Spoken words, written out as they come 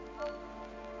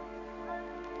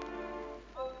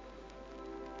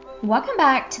Welcome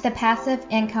back to the Passive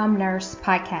Income Nurse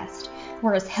Podcast,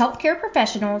 where as healthcare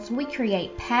professionals, we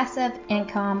create passive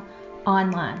income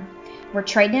online. We're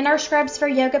trading in our scrubs for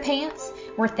yoga pants,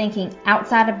 we're thinking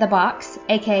outside of the box,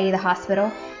 aka the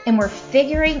hospital, and we're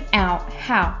figuring out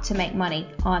how to make money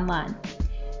online.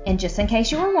 And just in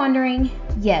case you were wondering,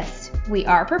 yes, we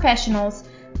are professionals,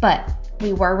 but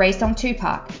we were raised on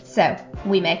Tupac, so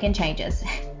we making changes.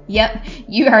 Yep,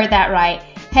 you heard that right.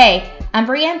 Hey, I'm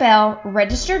Brianne Bell,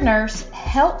 registered nurse,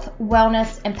 health,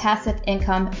 wellness, and passive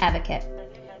income advocate.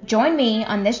 Join me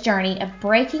on this journey of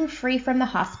breaking free from the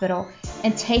hospital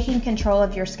and taking control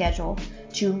of your schedule,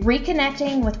 to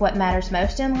reconnecting with what matters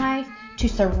most in life, to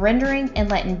surrendering and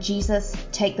letting Jesus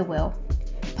take the wheel.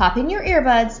 Pop in your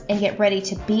earbuds and get ready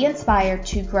to be inspired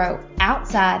to grow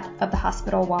outside of the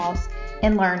hospital walls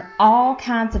and learn all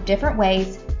kinds of different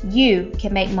ways you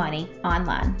can make money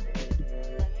online.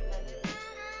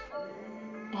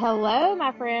 Hello,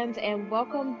 my friends, and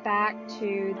welcome back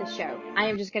to the show. I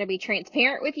am just going to be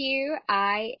transparent with you.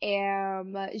 I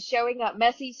am showing up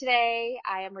messy today.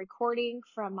 I am recording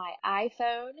from my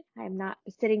iPhone. I am not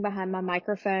sitting behind my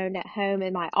microphone at home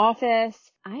in my office.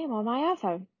 I am on my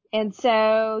iPhone. And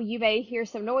so you may hear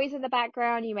some noise in the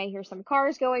background. You may hear some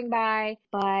cars going by,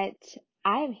 but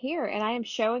I am here and I am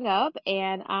showing up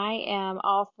and I am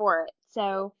all for it.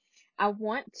 So I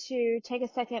want to take a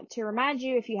second to remind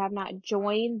you, if you have not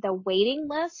joined the waiting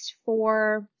list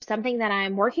for something that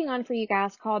I'm working on for you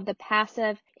guys called the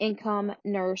Passive Income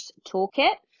Nurse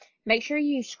Toolkit, make sure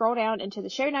you scroll down into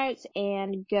the show notes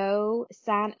and go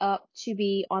sign up to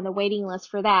be on the waiting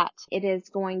list for that. It is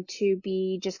going to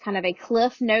be just kind of a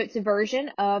Cliff Notes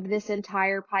version of this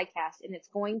entire podcast, and it's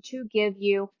going to give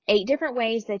you 8 different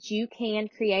ways that you can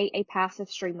create a passive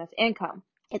stream of income.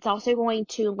 It's also going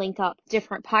to link up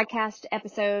different podcast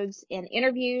episodes and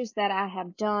interviews that I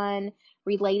have done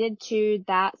related to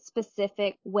that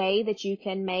specific way that you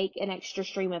can make an extra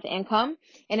stream of income.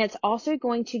 And it's also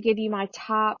going to give you my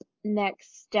top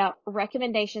next step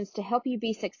recommendations to help you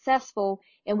be successful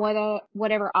in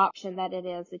whatever option that it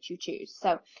is that you choose.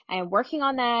 So I am working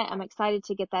on that. I'm excited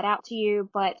to get that out to you.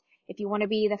 But if you want to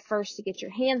be the first to get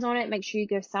your hands on it, make sure you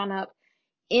go sign up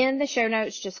in the show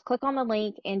notes. Just click on the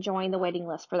link and join the waiting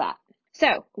list for that.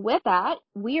 So with that,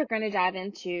 we are going to dive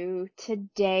into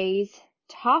today's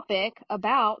topic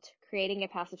about creating a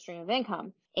passive stream of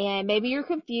income. And maybe you're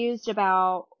confused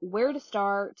about where to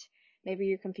start. Maybe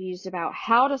you're confused about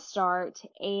how to start,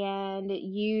 and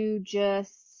you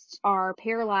just are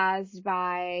paralyzed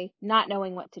by not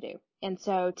knowing what to do. And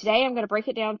so today I'm going to break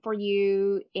it down for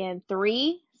you in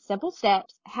 3 simple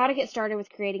steps, how to get started with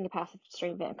creating a passive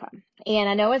stream of income. And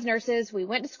I know as nurses, we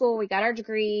went to school, we got our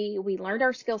degree, we learned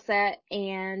our skill set,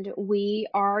 and we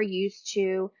are used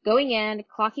to going in,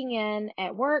 clocking in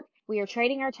at work. We are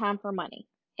trading our time for money.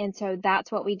 And so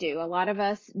that's what we do. A lot of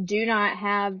us do not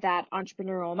have that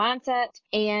entrepreneurial mindset,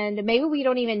 and maybe we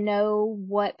don't even know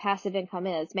what passive income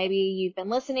is. Maybe you've been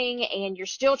listening and you're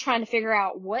still trying to figure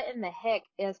out what in the heck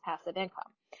is passive income.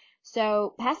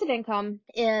 So passive income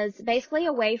is basically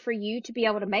a way for you to be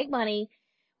able to make money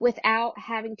without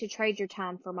having to trade your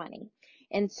time for money.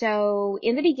 And so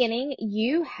in the beginning,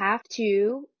 you have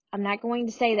to, I'm not going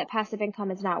to say that passive income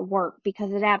is not work,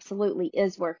 because it absolutely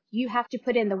is work. You have to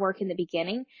put in the work in the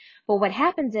beginning. But what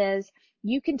happens is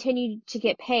you continue to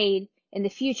get paid in the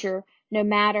future, no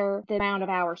matter the amount of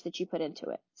hours that you put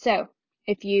into it. So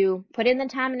if you put in the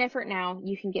time and effort now,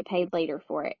 you can get paid later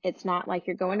for it. It's not like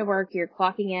you're going to work, you're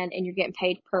clocking in, and you're getting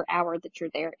paid per hour that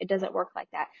you're there. It doesn't work like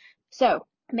that. So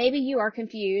maybe you are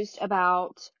confused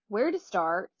about where to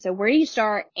start. So where do you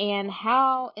start, and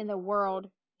how in the world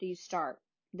do you start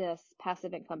this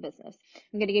passive income business?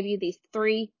 I'm going to give you these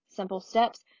 3 simple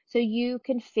steps so you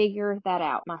can figure that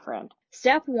out, my friend.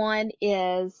 Step 1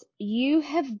 is you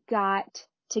have got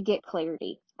to get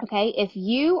clarity. Okay, if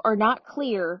you are not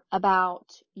clear about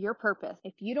your purpose,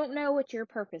 if you don't know what your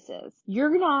purpose is,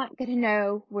 you're not going to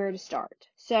know where to start.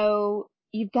 So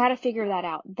you've got to figure that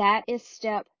out. That is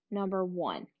step number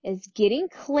 1, is getting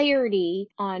clarity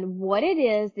on what it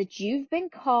is that you've been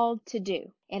called to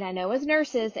do. And I know as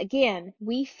nurses, again,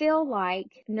 we feel like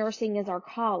nursing is our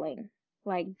calling.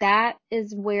 Like that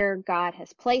is where God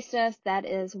has placed us. That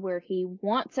is where He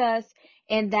wants us.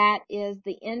 And that is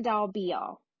the end all be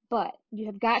all. But you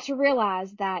have got to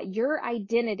realize that your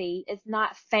identity is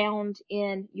not found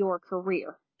in your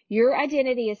career. Your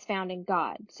identity is found in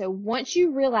God. So once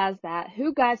you realize that,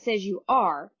 who God says you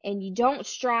are, and you don't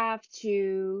strive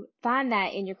to find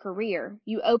that in your career,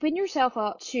 you open yourself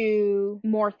up to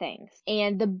more things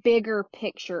and the bigger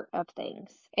picture of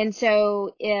things. And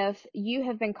so if you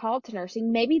have been called to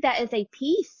nursing, maybe that is a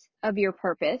piece of your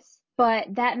purpose,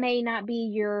 but that may not be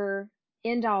your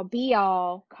end all be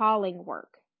all calling work.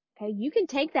 Okay. You can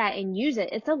take that and use it.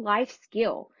 It's a life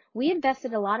skill. We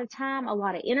invested a lot of time, a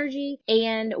lot of energy,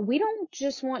 and we don't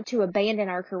just want to abandon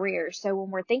our careers. So when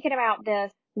we're thinking about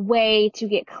this way to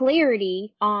get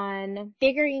clarity on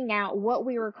figuring out what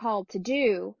we were called to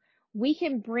do, we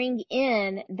can bring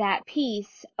in that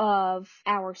piece of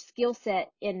our skill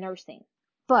set in nursing.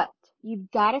 But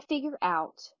you've got to figure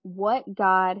out what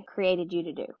God created you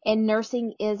to do. And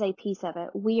nursing is a piece of it.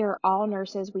 We are all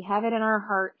nurses. We have it in our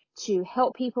heart to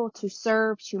help people, to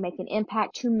serve, to make an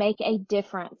impact, to make a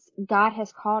difference. God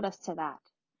has called us to that.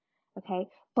 Okay.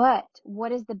 But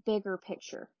what is the bigger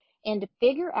picture? And to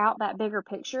figure out that bigger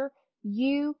picture,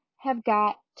 you have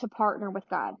got to partner with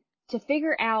God to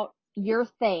figure out your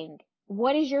thing.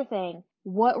 What is your thing?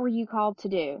 What were you called to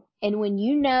do? And when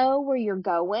you know where you're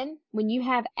going, when you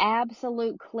have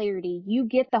absolute clarity, you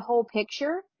get the whole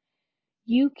picture,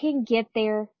 you can get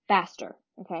there faster.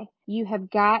 Okay. You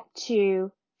have got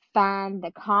to find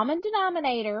the common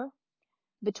denominator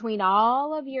between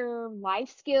all of your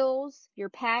life skills, your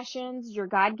passions, your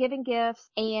God-given gifts,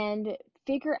 and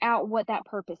figure out what that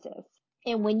purpose is.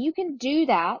 And when you can do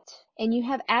that and you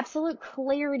have absolute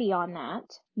clarity on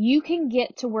that, you can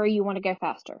get to where you want to go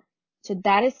faster. So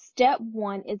that is step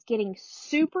one, is getting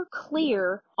super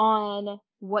clear on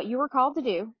what you were called to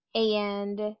do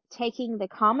and taking the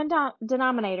common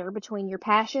denominator between your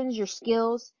passions, your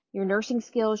skills, your nursing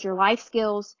skills, your life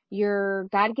skills, your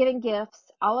God-given gifts,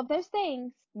 all of those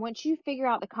things. Once you figure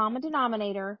out the common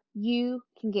denominator, you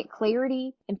can get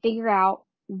clarity and figure out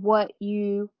what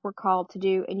you were called to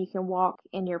do, and you can walk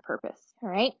in your purpose. All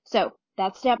right. So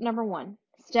that's step number one.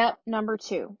 Step number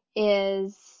two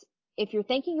is, if you're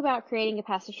thinking about creating a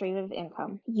passive stream of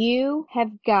income, you have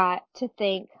got to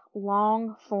think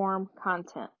long form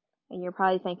content. And you're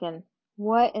probably thinking,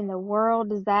 what in the world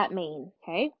does that mean?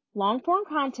 Okay. Long form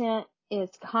content is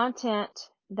content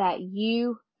that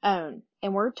you own.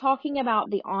 And we're talking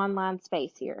about the online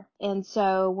space here. And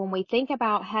so when we think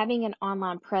about having an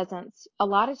online presence, a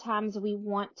lot of times we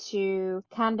want to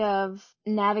kind of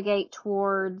navigate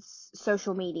towards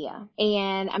social media.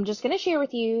 And I'm just going to share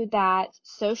with you that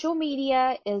social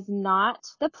media is not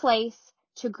the place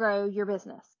to grow your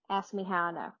business. Ask me how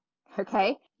I know.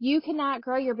 Okay? You cannot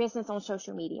grow your business on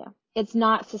social media. It's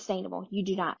not sustainable. You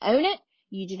do not own it.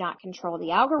 You do not control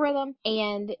the algorithm,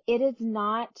 and it is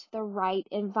not the right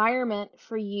environment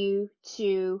for you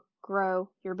to grow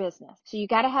your business. So you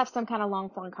got to have some kind of long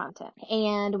form content,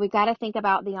 and we got to think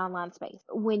about the online space.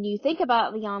 When you think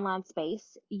about the online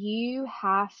space, you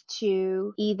have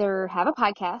to either have a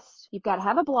podcast, you've got to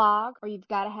have a blog, or you've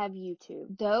got to have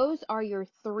YouTube. Those are your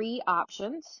three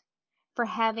options for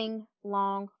having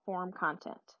long form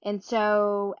content. And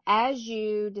so as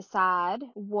you decide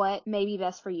what may be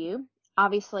best for you,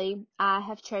 obviously, I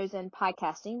have chosen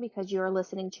podcasting because you are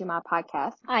listening to my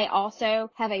podcast. I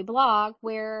also have a blog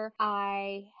where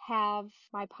I have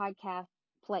my podcast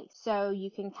place. So you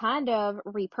can kind of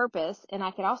repurpose, and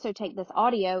I could also take this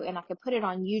audio and I could put it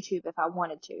on YouTube if I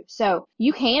wanted to. So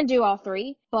you can do all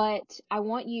three, but I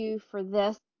want you for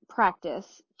this practice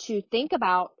to think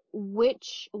about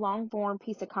which long form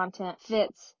piece of content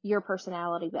fits your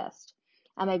personality best.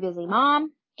 I'm a busy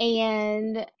mom,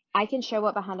 and I can show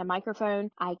up behind a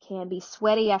microphone. I can be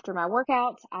sweaty after my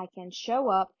workouts. I can show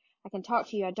up. I can talk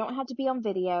to you. I don't have to be on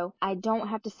video. I don't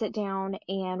have to sit down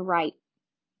and write.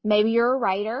 Maybe you're a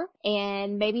writer,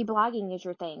 and maybe blogging is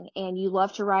your thing and you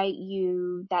love to write.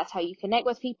 That's how you connect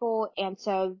with people. And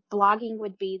so blogging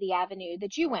would be the avenue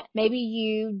that you went. Maybe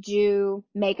you do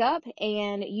makeup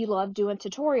and you love doing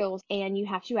tutorials and you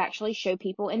have to actually show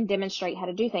people and demonstrate how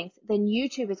to do things. Then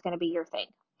YouTube is going to be your thing.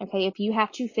 Okay, if you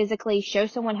have to physically show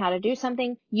someone how to do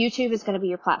something, YouTube is going to be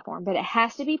your platform, but it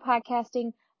has to be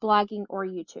podcasting, blogging, or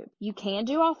YouTube. You can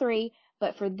do all three,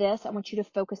 but for this, I want you to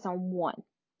focus on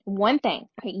one thing.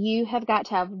 Okay, you have got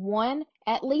to have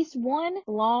at least one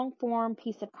long form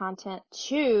piece of content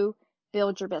to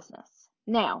build your business.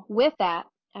 Now, with that,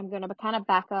 I'm going to kind of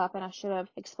back up, and I should have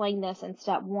explained this in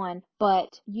step one,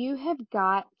 but you have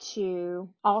got to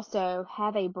also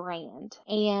have a brand.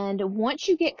 And once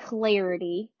you get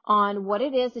clarity on what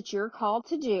it is that you're called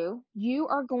to do, you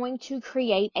are going to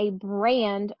create a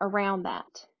brand around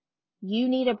that. You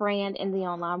need a brand in the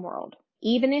online world.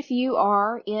 Even if you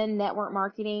are in network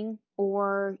marketing,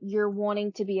 or you're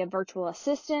wanting to be a virtual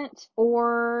assistant,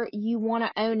 or you want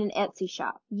to own an Etsy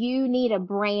shop, you need a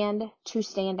brand to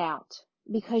stand out,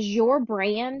 because your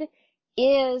brand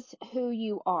is who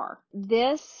you are.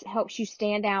 This helps you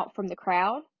stand out from the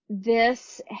crowd.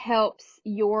 This helps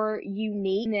your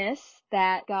uniqueness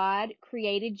that God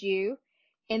created you,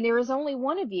 and there is only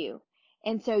one of you.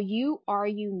 And so you are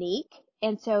unique.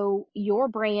 And so your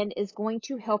brand is going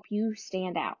to help you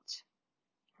stand out.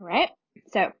 All right.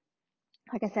 So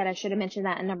like I said, I should have mentioned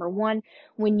that in number 1.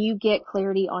 When you get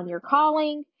clarity on your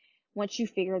calling, once you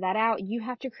figure that out, you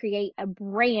have to create a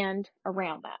brand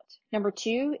around that. Number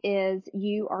 2 is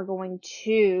you are going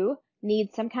to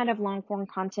need some kind of long form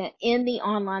content in the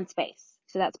online space.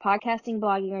 So that's podcasting,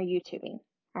 blogging, or YouTubing.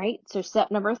 All right. So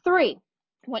step number 3,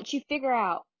 once you figure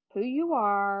out who you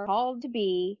are called to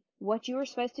be, what you are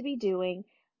supposed to be doing,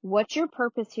 what your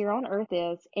purpose here on earth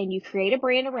is, and you create a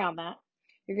brand around that,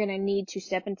 you're going to need to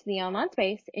step into the online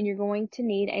space and you're going to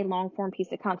need a long form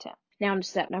piece of content. Now to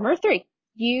step number 3,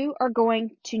 you are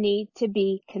going to need to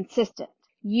be consistent.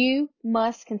 You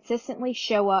must consistently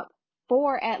show up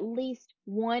for at least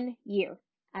 1 year.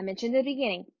 I mentioned at the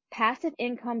beginning, passive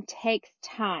income takes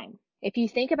time. If you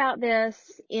think about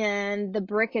this in the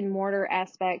brick and mortar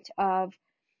aspect of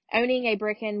owning a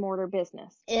brick and mortar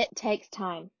business, it takes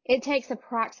time. It takes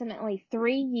approximately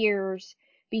 3 years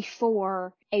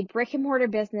before a brick and mortar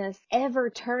business ever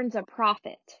turns a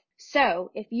profit.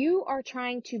 So if you are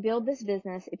trying to build this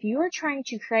business, if you are trying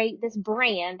to create this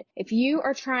brand, if you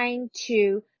are trying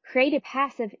to create a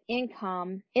passive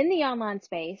income in the online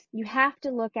space, you have to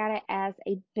look at it as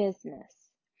a business.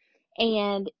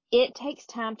 And it takes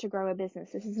time to grow a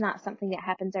business. This is not something that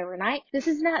happens overnight. This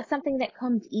is not something that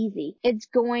comes easy. It's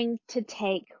going to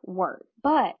take work.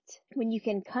 But when you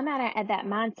can come at it at that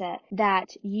mindset that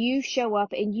you show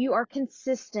up and you are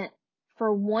consistent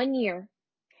for 1 year,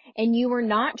 and you are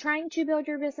not trying to build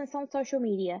your business on social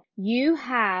media, you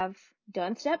have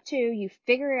done step 2, you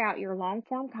figure out your long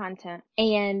form content,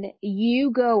 and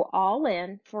you go all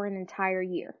in for an entire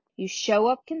year. You show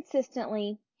up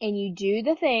consistently and you do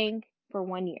the thing for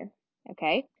 1 year.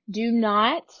 Okay? Do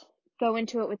not go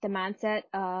into it with the mindset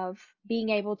of being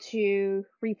able to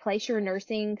replace your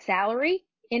nursing salary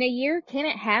in a year. Can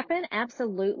it happen?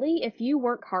 Absolutely. If you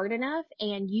work hard enough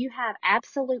and you have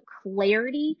absolute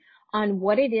clarity on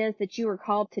what it is that you are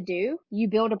called to do, you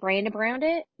build a brand around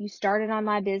it, you start an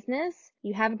online business,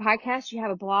 you have a podcast, you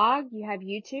have a blog, you have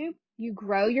YouTube, you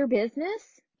grow your business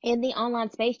in the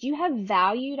online space, you have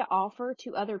value to offer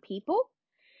to other people,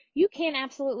 you can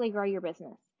absolutely grow your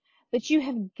business. But you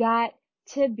have got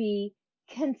to be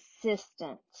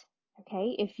consistent.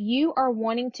 Okay? If you are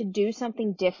wanting to do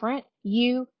something different,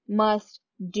 you must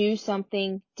do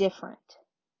something different.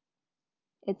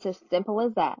 It's as simple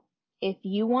as that. If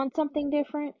you want something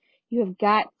different, you have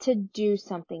got to do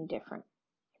something different.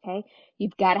 Okay?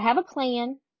 You've got to have a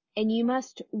plan and you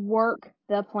must work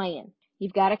the plan.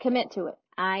 You've got to commit to it.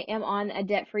 I am on a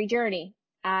debt-free journey.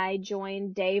 I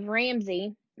joined Dave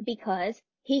Ramsey because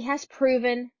he has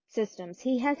proven systems.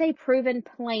 He has a proven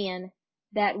plan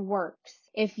that works.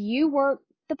 If you work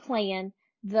the plan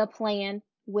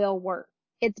will work.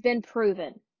 It's been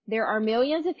proven. There are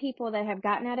millions of people that have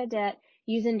gotten out of debt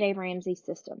using Dave Ramsey's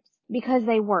systems because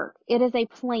they work. It is a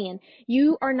plan.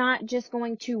 You are not just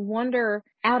going to wander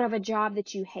out of a job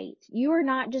that you hate. You are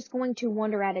not just going to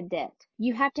wander out of debt.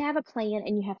 You have to have a plan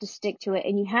and you have to stick to it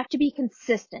and you have to be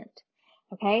consistent.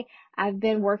 Okay? I've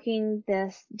been working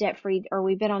this debt-free, or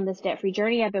we've been on this debt-free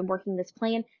journey. I've been working this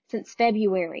plan since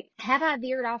February. Have I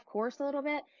veered off course a little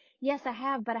bit? Yes, I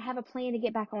have, but I have a plan to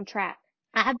get back on track.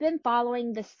 I've been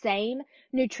following the same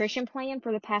nutrition plan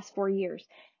for the past 4 years.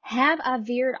 Have I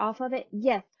veered off of it?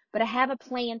 Yes, but I have a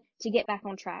plan to get back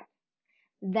on track.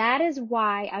 That is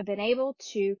why I've been able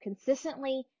to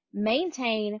consistently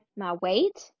maintain my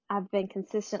weight. I've been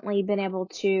consistently been able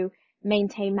to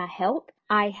maintain my health.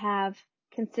 I have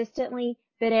consistently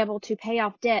been able to pay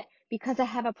off debt because I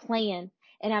have a plan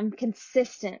and I'm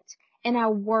consistent and I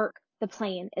work the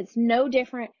plan. It's no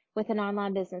different with an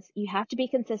online business. You have to be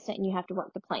consistent and you have to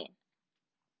work the plan.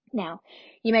 Now,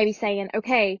 you may be saying,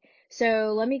 okay,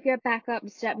 so let me get back up to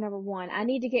step number 1. I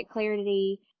need to get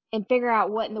clarity and figure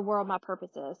out what in the world my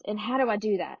purpose is. And how do I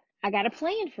do that? I got a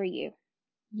plan for you.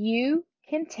 You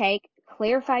can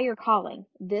clarify your calling.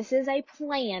 This is a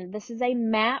plan. This is a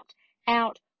mapped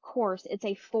out course. It's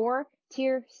a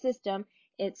 4-tier system.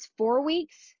 It's 4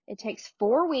 weeks. It takes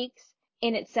 4 weeks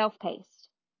and it's self-paced.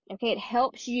 Okay. It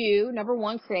helps you, number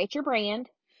 1, create your brand.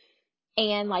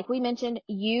 And like we mentioned,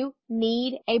 you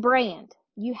need a brand.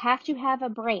 You have to have a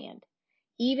brand.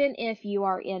 Even if you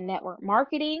are in network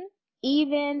marketing,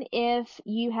 even if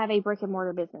you have a brick and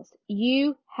mortar business,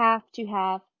 you have to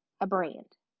have a brand.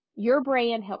 Your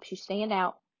brand helps you stand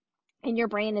out and your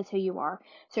brand is who you are.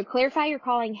 So clarify your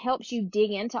calling helps you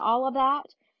dig into all of that,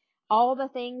 all the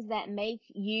things that make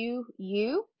you,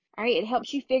 you. All right. It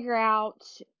helps you figure out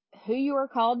who you are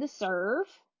called to serve.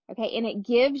 Okay. And it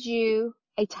gives you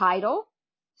a title.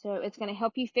 So it's going to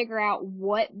help you figure out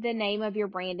what the name of your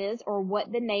brand is, or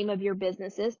what the name of your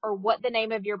business is, or what the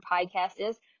name of your podcast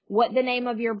is, what the name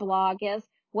of your blog is,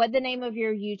 what the name of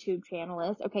your YouTube channel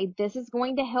is. Okay, this is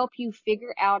going to help you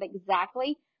figure out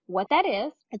exactly what that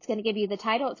is. It's going to give you the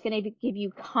title. It's going to give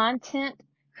you content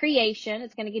creation.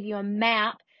 It's going to give you a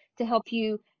map to help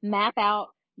you map out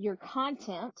your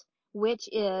content, which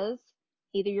is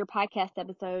either your podcast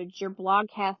episodes, your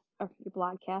blogcast,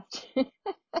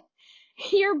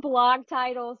 your blog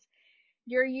titles,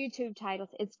 your YouTube titles.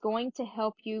 It's going to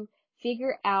help you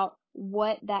figure out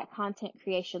what that content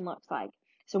creation looks like.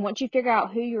 So once you figure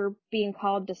out who you're being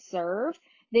called to serve,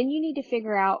 then you need to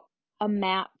figure out a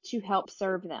map to help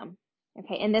serve them.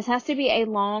 Okay. And this has to be a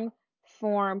long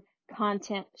form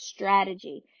content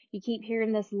strategy. You keep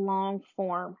hearing this long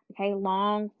form. Okay.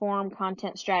 Long form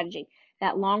content strategy.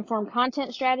 That long form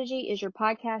content strategy is your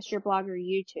podcast, your blog, or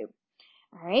YouTube.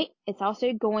 All right. It's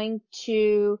also going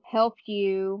to help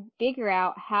you figure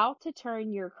out how to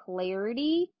turn your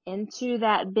clarity into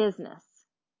that business.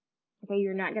 Okay.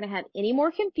 You're not going to have any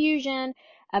more confusion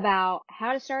about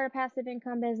how to start a passive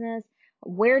income business,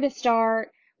 where to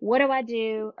start, what do I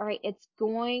do? All right. It's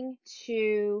going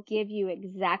to give you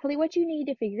exactly what you need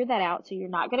to figure that out. So you're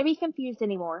not going to be confused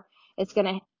anymore. It's going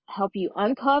to help you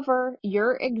uncover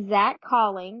your exact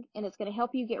calling, and it's going to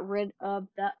help you get rid of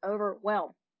the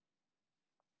overwhelm.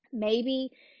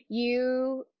 Maybe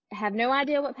you have no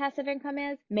idea what passive income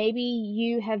is. Maybe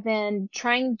you have been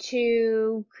trying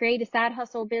to create a side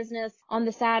hustle business on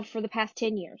the side for the past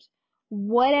 10 years.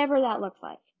 Whatever that looks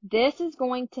like. This is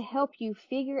going to help you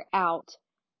figure out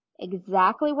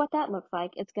exactly what that looks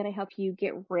like. It's going to help you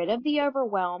get rid of the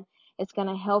overwhelm. It's going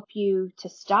to help you to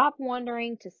stop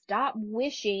wondering, to stop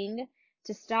wishing,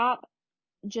 to stop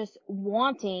just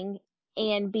wanting,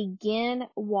 and begin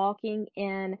walking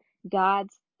in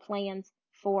God's plans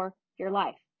for your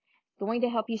life. It's going to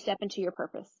help you step into your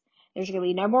purpose. There's going to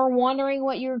be no more wondering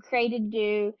what you were created to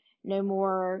do, no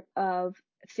more of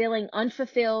feeling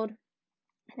unfulfilled.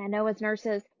 And I know as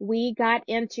nurses, we got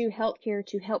into healthcare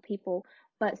to help people,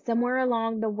 but somewhere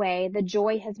along the way, the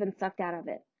joy has been sucked out of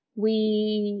it.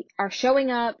 We are showing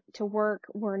up to work.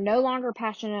 We're no longer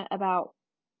passionate about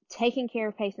taking care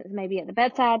of patients maybe at the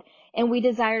bedside, and we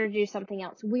desire to do something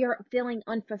else. We are feeling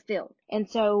unfulfilled. And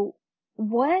so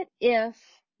what if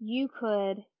you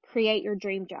could create your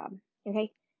dream job?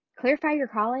 Okay. Clarify Your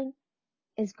Calling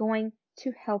is going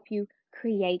to help you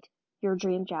create your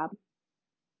dream job.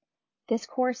 This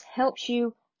course helps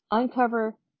you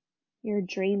uncover your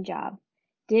dream job.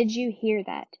 Did you hear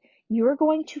that? You're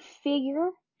going to figure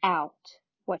out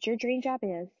what your dream job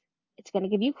is. It's going to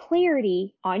give you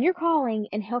clarity on your calling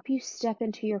and help you step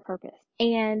into your purpose.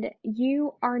 And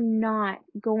you are not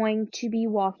going to be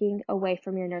walking away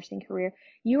from your nursing career.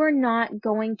 You are not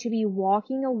going to be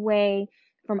walking away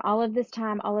from all of this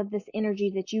time, all of this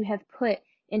energy that you have put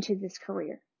into this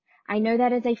career. I know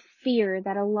that is a fear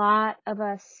that a lot of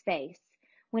us face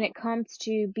when it comes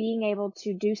to being able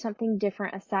to do something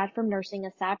different aside from nursing,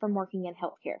 aside from working in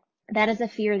healthcare. That is a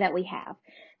fear that we have,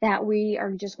 that we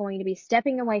are just going to be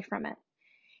stepping away from it.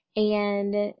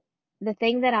 And the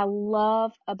thing that I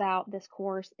love about this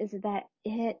course is that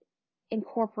it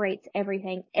incorporates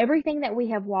everything that we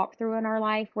have walked through in our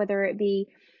life, whether it be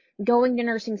going to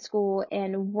nursing school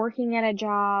and working at a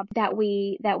job that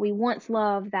we once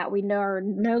loved, that we know are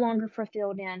no longer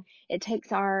fulfilled in. It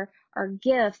takes our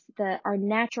gifts, our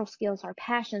natural skills, our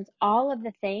passions, all of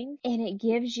the things, and it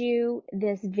gives you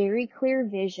this very clear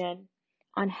vision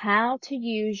on how to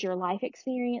use your life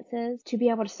experiences to be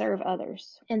able to serve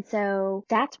others. And so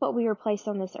that's what we were placed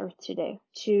on this earth to do,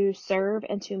 to serve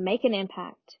and to make an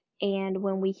impact. And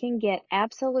when we can get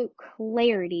absolute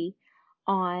clarity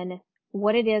on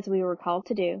what it is we were called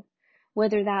to do,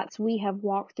 whether that's we have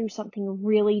walked through something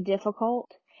really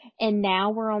difficult and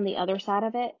now we're on the other side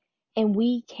of it, and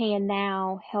we can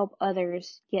now help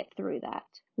others get through that.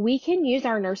 We can use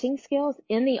our nursing skills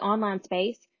in the online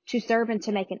space to serve and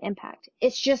to make an impact.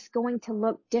 It's just going to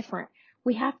look different.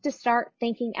 We have to start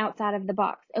thinking outside of the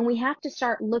box, and we have to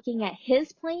start looking at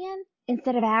His plan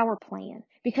instead of our plan,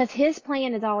 because His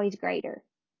plan is always greater.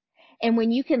 And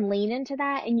when you can lean into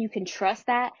that and you can trust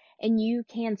that and you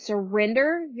can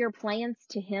surrender your plans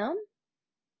to Him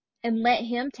and let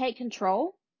Him take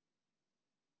control,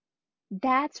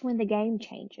 that's when the game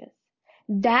changes.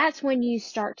 That's when you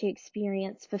start to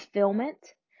experience fulfillment.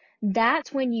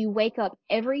 That's when you wake up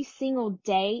every single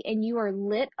day and you are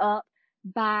lit up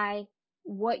by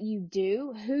what you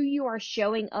do, who you are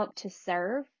showing up to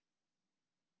serve.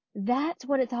 That's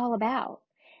what it's all about.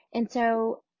 And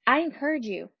so I encourage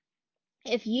you,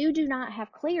 if you do not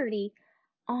have clarity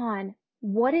on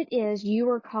what it is you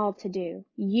are called to do.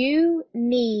 You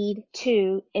need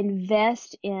to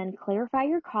invest in Clarify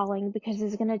Your Calling, because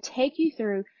it's going to take you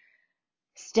through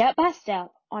step by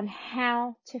step on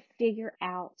how to figure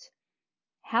out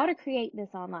how to create this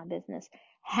online business,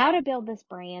 how to build this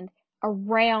brand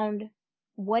around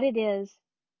what it is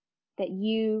that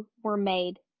you were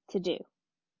made to do.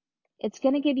 It's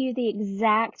going to give you the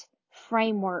exact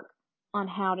framework on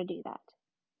how to do that.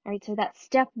 All right, so that's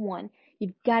step one.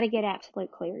 You've got to get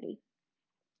absolute clarity.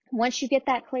 Once you get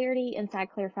that clarity inside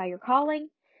Clarify Your Calling,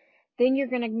 then you're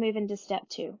going to move into step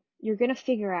two. You're going to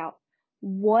figure out,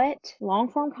 what long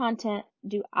form content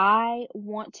do I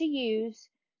want to use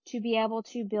to be able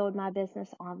to build my business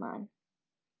online?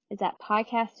 Is that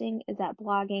podcasting? Is that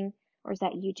blogging? Or is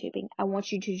that YouTubing? I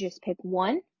want you to just pick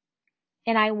one,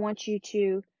 and I want you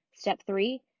to, step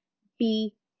three,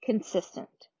 be consistent.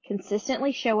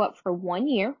 Consistently show up for 1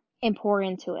 year and pour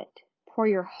into it. Pour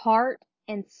your heart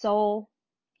and soul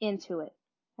into it.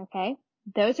 Okay?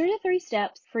 Those are the 3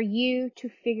 steps for you to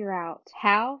figure out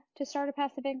how to start a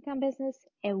passive income business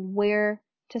and where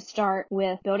to start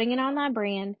with building an online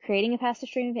brand, creating a passive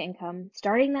stream of income,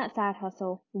 starting that side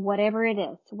hustle, whatever it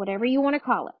is, whatever you want to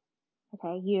call it.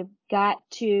 Okay? You've got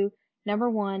to, number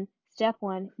one, step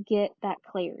one, get that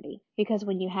clarity. Because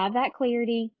when you have that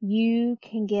clarity, you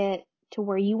can get to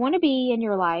where you want to be in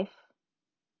your life.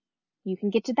 You can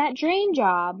get to that dream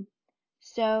job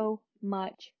so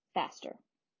much faster.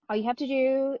 All you have to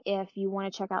do, if you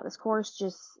want to check out this course,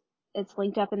 it's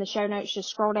linked up in the show notes. Just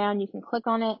scroll down. You can click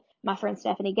on it. My friend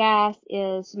Stephanie Gass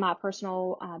is my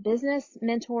personal business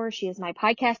mentor. She is my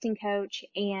podcasting coach,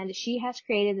 and she has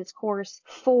created this course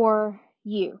for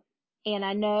you. And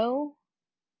I know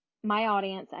my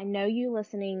audience, I know you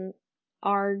listening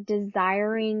are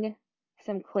desiring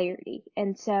some clarity.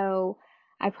 And so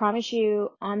I promise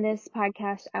you, on this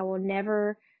podcast, I will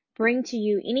never bring to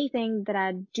you anything that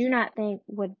I do not think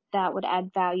would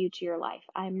add value to your life.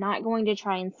 I'm not going to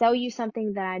try and sell you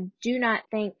something that I do not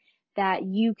think that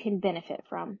you can benefit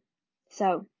from.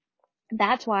 So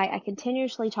that's why I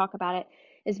continuously talk about it,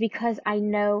 is because I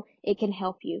know it can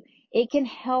help you. It can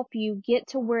help you get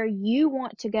to where you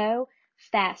want to go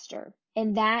faster.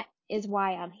 And that is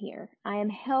why I'm here. I am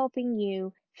helping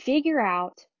you figure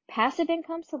out passive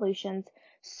income solutions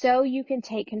so you can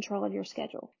take control of your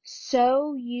schedule,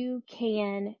 so you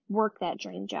can work that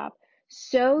dream job,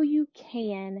 so you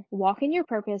can walk in your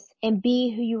purpose and be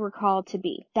who you were called to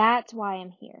be. That's why I'm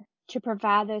here, to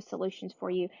provide those solutions for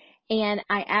you. And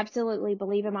I absolutely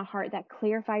believe in my heart that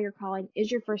Clarify Your Calling is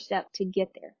your first step to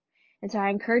get there. And so I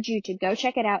encourage you to go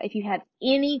check it out. If you have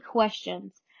any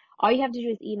questions, all you have to do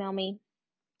is email me.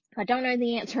 If I don't know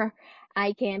the answer,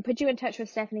 I can put you in touch with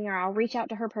Stephanie, or I'll reach out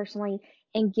to her personally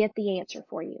and get the answer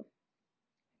for you.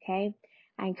 Okay?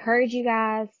 I encourage you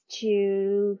guys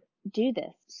to do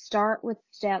this. Start with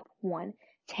step one.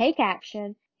 Take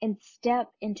action and step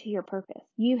into your purpose.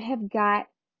 You have got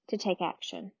to take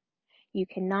action. You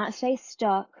cannot stay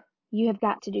stuck. You have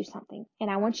got to do something. And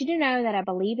I want you to know that I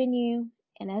believe in you.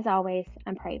 And as always,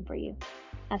 I'm praying for you.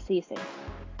 I'll see you soon.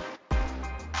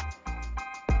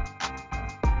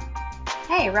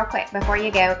 Hey, real quick, before you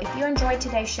go, if you enjoyed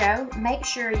today's show, make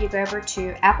sure you go over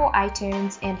to Apple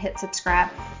iTunes and hit subscribe.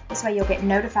 This way you'll get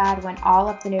notified when all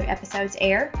of the new episodes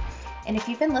air. And if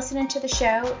you've been listening to the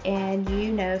show and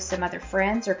you know some other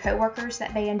friends or coworkers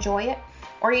that may enjoy it,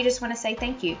 or you just want to say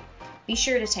thank you, be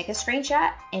sure to take a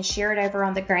screenshot and share it over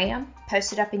on the gram,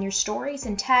 post it up in your stories,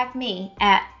 and tag me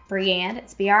at Brianne,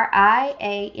 it's BRIANNE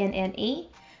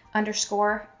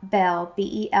 _Bell,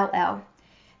 BELL.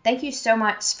 Thank you so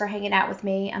much for hanging out with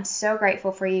me. I'm so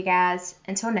grateful for you guys.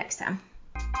 Until next time.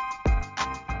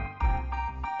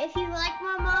 If you like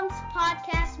my mom's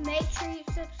podcast, make sure you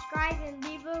subscribe.